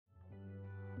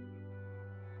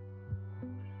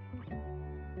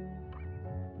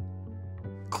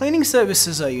Cleaning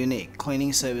services are unique.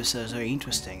 Cleaning services are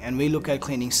interesting, and we look at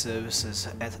cleaning services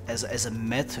as a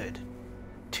method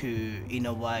to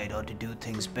innovate or to do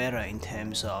things better. In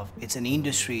terms of, it's an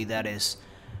industry that is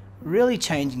really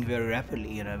changing very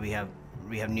rapidly. We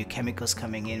have new chemicals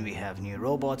coming in, we have new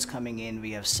robots coming in,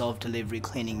 we have self-delivery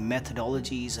cleaning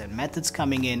methodologies and methods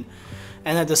coming in,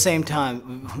 and at the same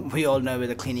time we all know where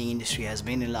the cleaning industry has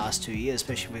been in the last 2 years,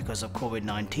 especially because of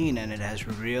COVID-19, and it has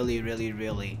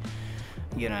really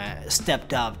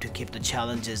stepped up to keep the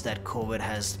challenges that COVID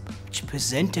has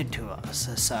presented to us.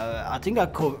 So I think our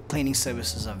cleaning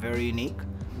services are very unique.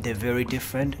 They're very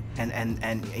different, and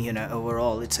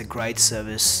overall it's a great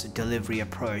service delivery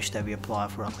approach that we apply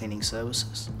for our cleaning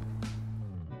services.